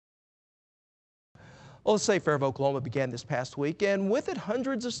Well, the State Fair of Oklahoma began this past week, and with it,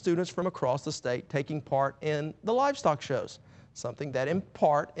 hundreds of students from across the state taking part in the livestock shows, something that in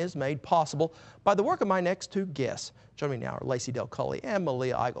part is made possible by the work of my next two guests. Joining me now are Lacey Cully and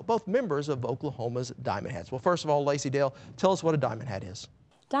Melia, both members of Oklahoma's Diamond Hats. Well, first of all, Lacey, tell us what a Diamond Hat is.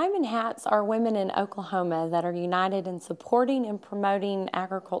 Diamond Hats are women in Oklahoma that are united in supporting and promoting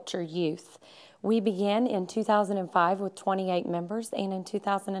agriculture youth. We began in 2005 with 28 members, and in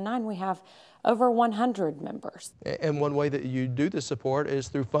 2009 we have over 100 members. And one way that you do this support is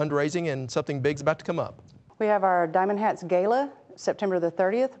through fundraising, and something big's about to come up. We have our Diamond Hats Gala, September the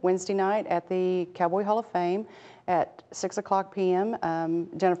 30th, Wednesday night at the Cowboy Hall of Fame at 6:00 p.m.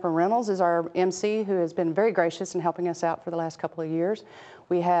 Jennifer Reynolds is our MC, who has been very gracious in helping us out for the last couple of years.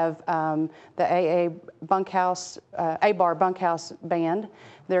 We have the A-Bar Bunkhouse Band.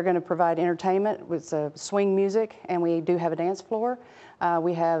 They're going to provide entertainment with swing music, and we do have a dance floor.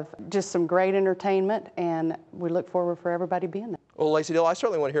 We have just some great entertainment, and we look forward for everybody being there. Well, Lacey, I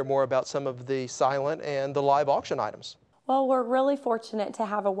certainly want to hear more about some of the silent and the live auction items. Well, we're really fortunate to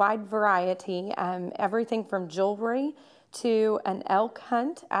have a wide variety, everything from jewelry to an elk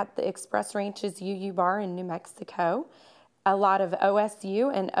hunt at the Express Ranch's UU Bar in New Mexico, a lot of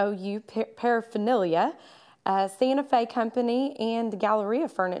OSU and OU paraphernalia. Santa Fe Company and Galleria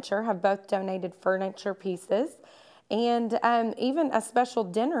Furniture have both donated furniture pieces, and even a special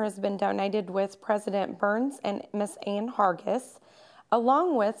dinner has been donated with President Burns and Miss Ann Hargis,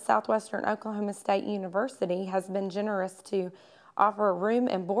 along with Southwestern Oklahoma State University has been generous to offer room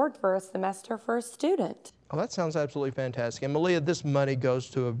and board for a semester for a student. Oh, that sounds absolutely fantastic. And Melia, this money goes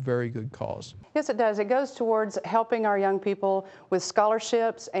to a very good cause. Yes, it does. It goes towards helping our young people with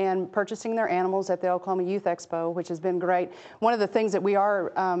scholarships and purchasing their animals at the Oklahoma Youth Expo, which has been great. One of the things that we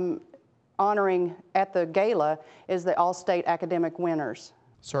are honoring at the gala is the all-state academic winners.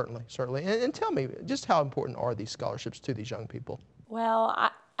 Certainly, certainly. And tell me, just how important are these scholarships to these young people? Well,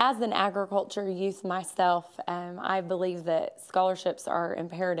 as an agriculture youth myself, I believe that scholarships are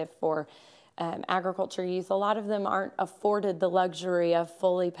imperative for agriculture youth. A lot of them aren't afforded the luxury of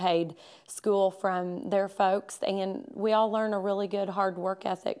fully paid school from their folks, and we all learn a really good hard work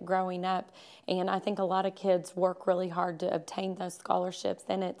ethic growing up, and I think a lot of kids work really hard to obtain those scholarships,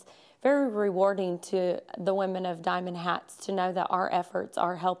 and it's very rewarding to the women of Diamond Hats to know that our efforts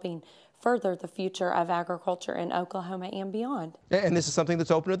are helping further the future of agriculture in Oklahoma and beyond. And this is something that's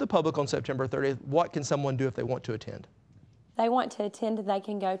open to the public on September 30th. What can someone do if they want to attend? They want to attend, they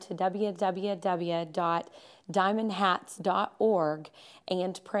can go to www.diamondhats.org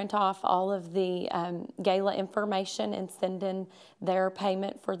and print off all of the gala information and send in their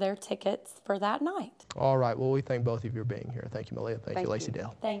payment for their tickets for that night. All right. Well, we thank both of you for being here. Thank you, Melia. Thank you, Lacey.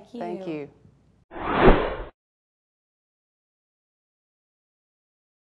 Thank you. Thank you.